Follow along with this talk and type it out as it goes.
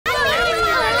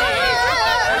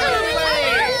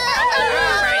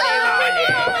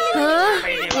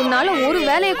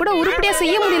வேலையை கூட உருப்படியா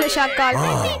செய்ய முடியல ஷாக்கால்.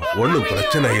 ஒண்ணும்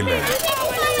பிரச்சனை இல்ல.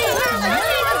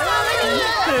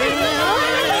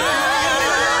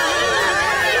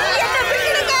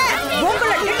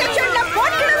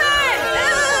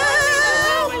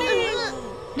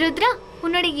 ருத்ரா,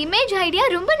 உன்னோட இமேஜ் ஐடியா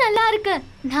ரொம்ப நல்லா இருக்கு.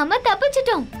 நாம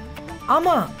தப்பிச்சிட்டோம்.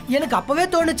 ஆமா, எனக்கு அப்பவே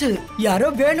தோணுச்சு யாரோ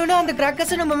வேணும்னா அந்த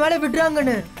கிராக்கர்ஸ் நம்ம மேல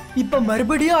விடுறாங்கன்னு. இப்ப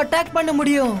மறுபடியும் அட்டாக் பண்ண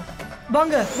முடியும்.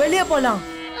 வாங்க வெளியே போலாம்.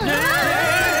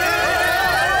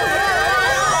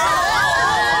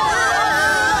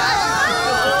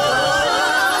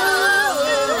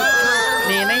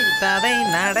 நினைத்ததை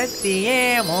நடத்தியே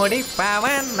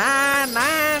முடிப்பவன் நான்.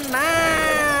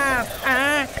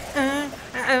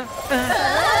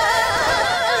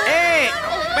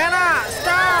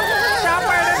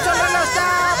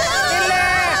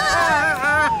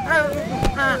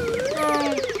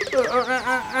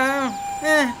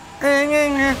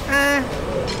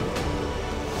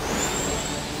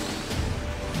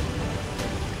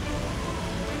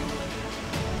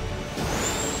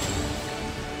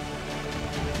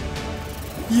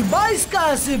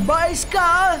 Ibaiska!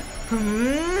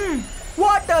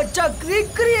 What a chakri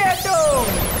creator!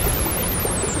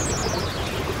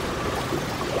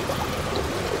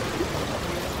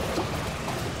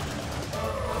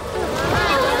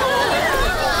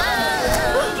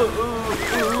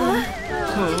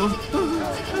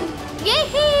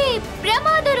 Yehi!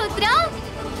 Pramada Rudra!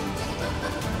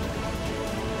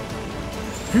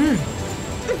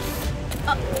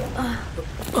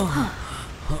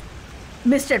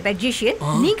 Mister magician,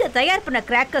 நீங்க தயார் பண்ண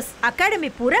கிராக்கர்ஸ் அகாடமி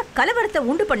பூரா கலவரத்தை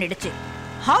உண்டு பண்ணிடுச்சு.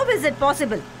 How is it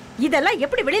possible? இதெல்லாம்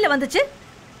எப்படி வெளியில வந்துச்சு?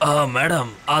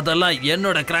 மேடம், அதெல்லாம்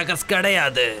என்னோட கிராக்கர்ஸ்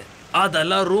கிடையாது.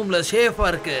 அதெல்லாம் ரூம்ல சேஃபா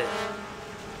இருக்கு.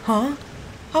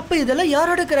 அப்ப இதெல்லாம்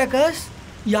யாரோட கிராக்கர்ஸ்?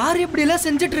 யார் இப்படி எல்லாம்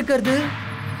செஞ்சிட்டு இருக்கிறது?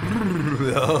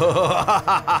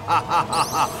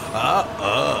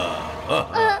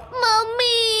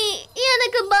 மம்மி,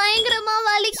 எனக்கு பயங்கரமா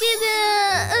வலிக்குது.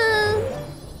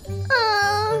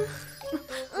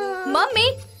 மம்மி,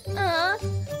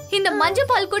 இந்த மஞ்சள்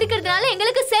பால் குடிக்கிறதுனால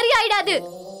எங்களுக்கு சரியாயிடாது.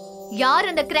 யார்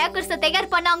அந்த கிராக்கர்ஸ்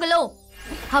தயார் பண்ணாங்களோ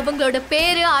அவங்களோட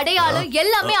பேரு அடையாளம்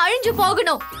எல்லாமே அழிஞ்சு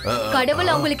போகணும்.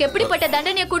 கடவுள் அவங்களுக்கு எப்படிப்பட்ட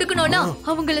தண்டனையை கொடுக்கணும்னா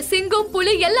அவங்கள சிங்கம்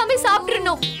புலி எல்லாமே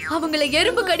சாப்பிடணும். அவங்கள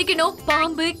எறும்பு கடிக்கணும்,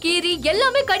 பாம்பு கீரி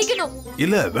எல்லாமே கடிக்கணும்.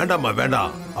 இல்ல வேண்டாமா,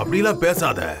 வேண்டாம், அப்படிலாம்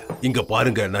பேசாத. இங்க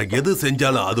பாருங்க, நான் எது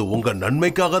செஞ்சாலும் அது உங்க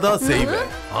நன்மைக்காக தான் செய்வேன்.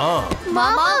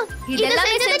 மாமா, இதெல்லாம்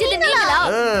செஞ்சது நீங்களா?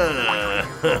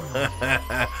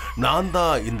 நான்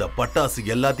தான் இந்த பட்டாசு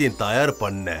எல்லாத்தையும் தயார்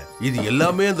பண்ணேன். இது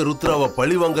எல்லாமே அந்த ருத்ராவை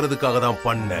பழி வாங்குறதுக்காக தான்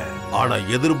பண்ணேன். ஆனா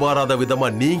எதிர்பாராத விதமா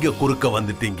நீங்க குறுக்க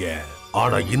வந்துட்டீங்க.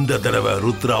 ஆனா இந்த தடவை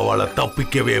ருத்ராவால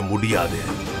தப்பிக்கவே முடியாது.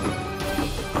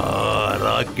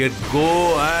 Rocket go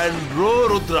and row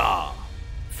Rudra.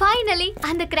 Finally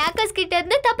அந்த கிராக்கர்ஸ் கிட்ட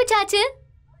இருந்து தப்பிச்சாச்சு.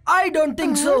 I don't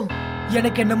think so.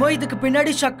 எனக்கு என்னமோ இதுக்கு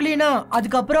பின்னாடி ஷக்லினா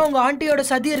அதுக்கப்புறம் அவங்க ஆண்டியோட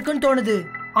சதி இருக்குன்னு தோணுது.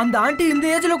 அந்த ஆண்டி இந்த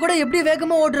ஏஜ்ல கூட எப்படி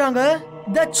வேகமா ஓடுறாங்க?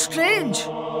 That's strange.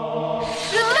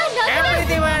 Happy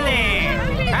Diwali!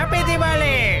 Happy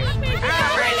Diwali!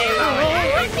 Happy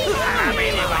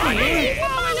Diwali!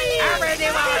 Happy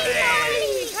Diwali!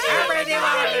 Happy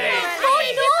Diwali! Happy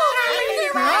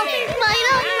Diwali!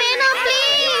 Myra, Meena,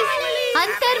 please.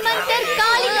 Antar mantar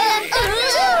kaaligal antar.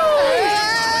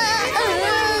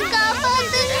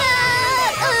 காப்பாத்துங்க.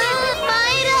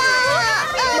 Myra.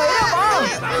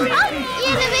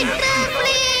 என்ன விட்டு,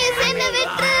 please. என்ன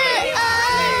விட்டு.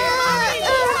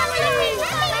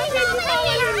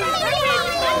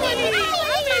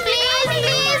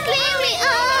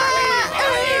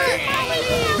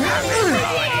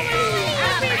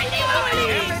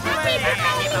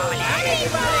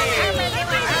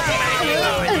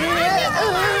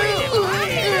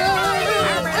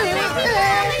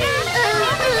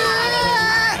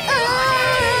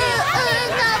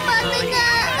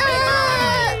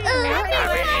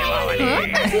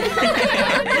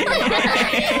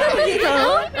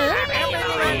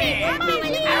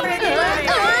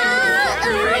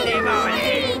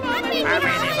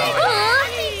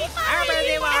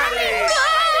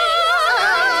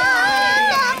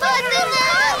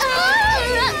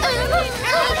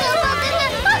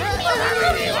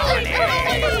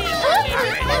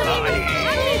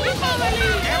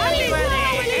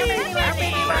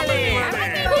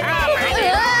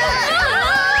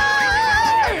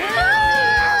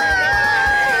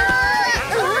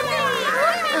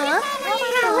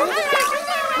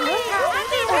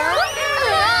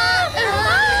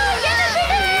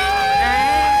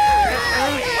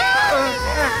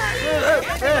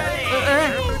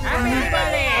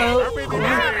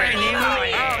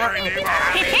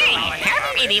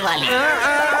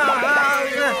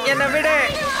 என்ன விடு,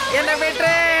 என்ன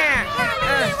விட்டு.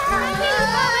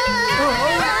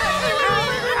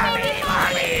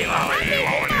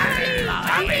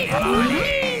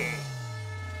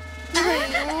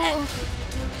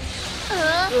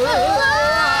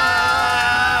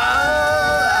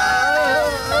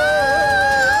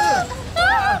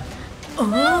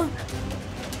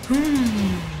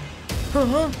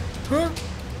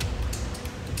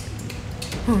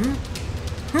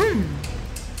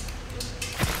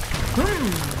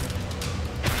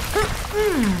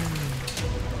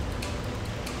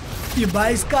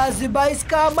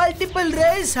 Zibaiska, multiple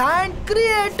race and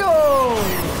creator.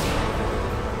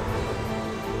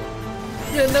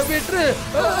 என்ன விட்டு.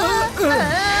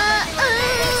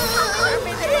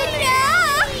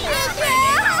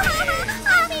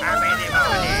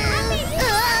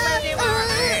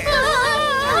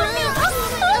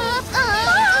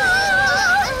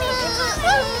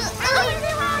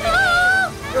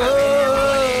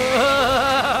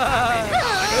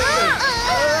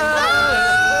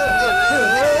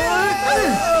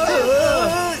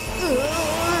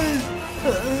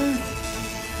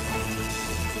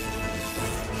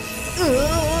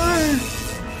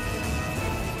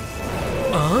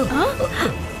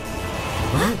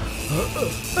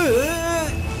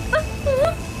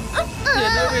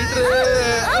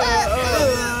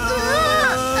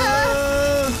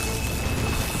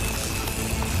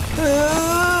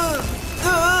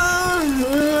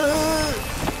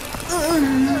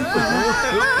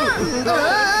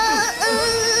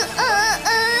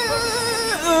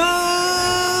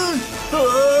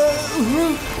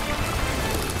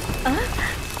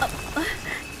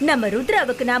 நம்ம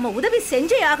ருத்ராவுக்கு நாம உதவி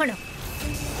செஞ்சே ஆகணும்.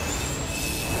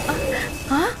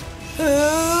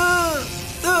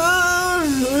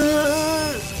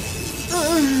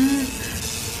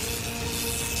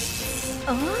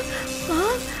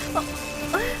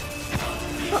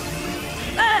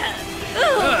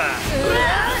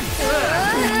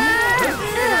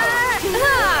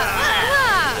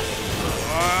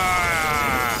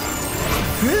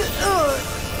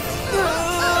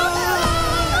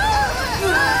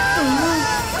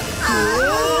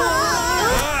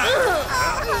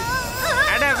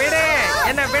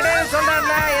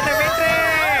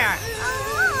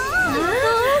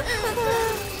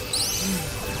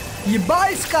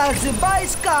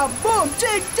 Zibaiska, boom,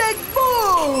 check, check,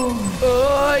 boom.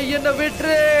 என்ன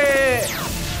விட்டு.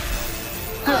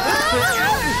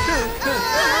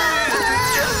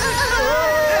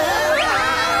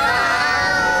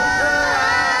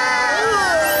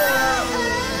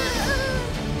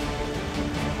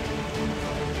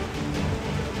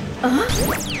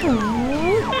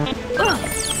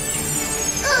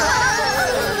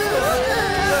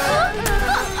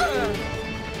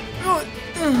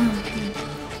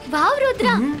 வாவ்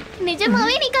ருத்ரா,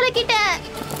 நிஜமாவே நீ கலக்கிட்ட.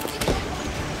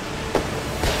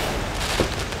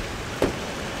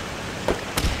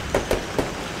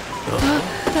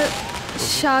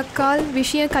 ஷாக்கால்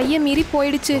விஷயம் கையை மீறி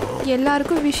போயிடுச்சு.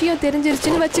 எல்லாருக்கும் விஷயம்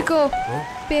தெரிஞ்சிருச்சுன்னு வச்சுக்கோ.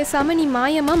 பேசாம நீ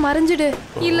மாயமா மறைஞ்சிடு,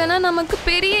 இல்லனா நமக்கு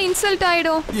பெரிய இன்சல்ட்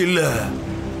ஆயிடும். இல்ல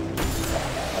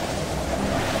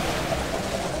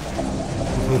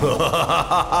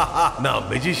நான்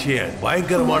மெஜிஷியன்,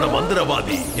 பயங்கரமான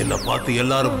மந்திரவாதி. என்ன பார்த்து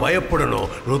எல்லாரும்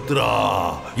பயப்படணும். ருத்ரா,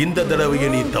 இந்த தடவையை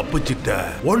நீ தப்பிச்சிட்ட.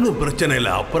 ஒண்ணும் பிரச்சனை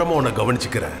இல்ல, அப்புறமா உன்னை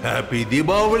கவனிச்சுக்கிறேன். Happy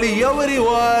Deepavali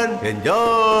everyone,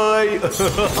 enjoy.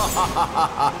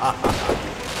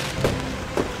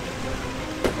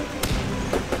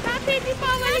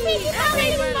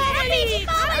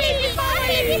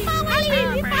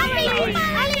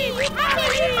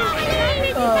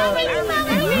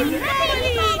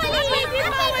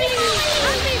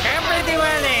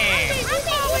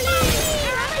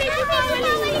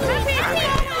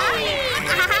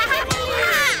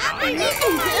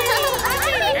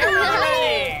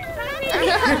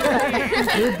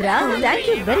 Rudra, thank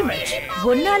you very much.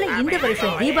 உன்னால இந்த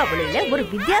வருஷம் தீபாவளியில ஒரு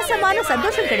வித்தியாசமான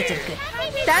சந்தோஷம் கிடைச்சிருக்கு.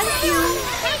 Thank you.